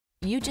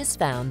You just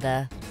found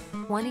the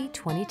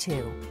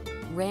 2022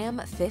 Ram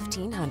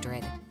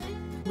 1500.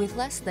 With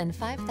less than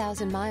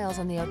 5,000 miles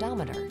on the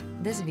odometer,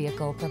 this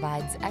vehicle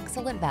provides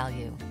excellent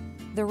value.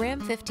 The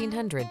Ram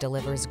 1500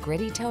 delivers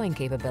gritty towing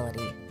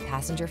capability,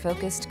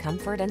 passenger-focused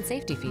comfort and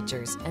safety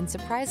features, and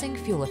surprising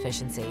fuel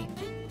efficiency.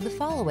 The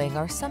following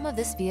are some of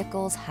this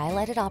vehicle's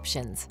highlighted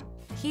options: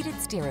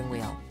 heated steering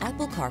wheel,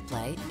 Apple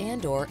CarPlay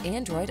and/or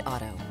Android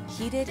Auto,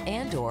 heated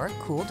and/or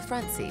cooled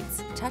front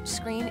seats,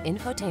 touchscreen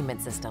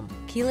infotainment system,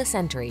 keyless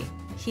entry,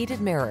 heated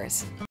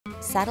mirrors,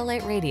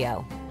 satellite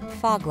radio,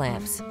 fog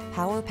lamps,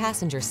 power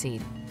passenger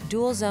seat,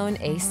 dual zone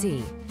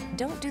AC.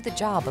 Don't do the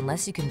job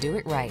unless you can do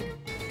it right.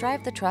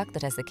 Drive the truck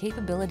that has the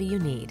capability you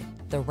need.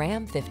 The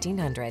Ram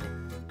 1500.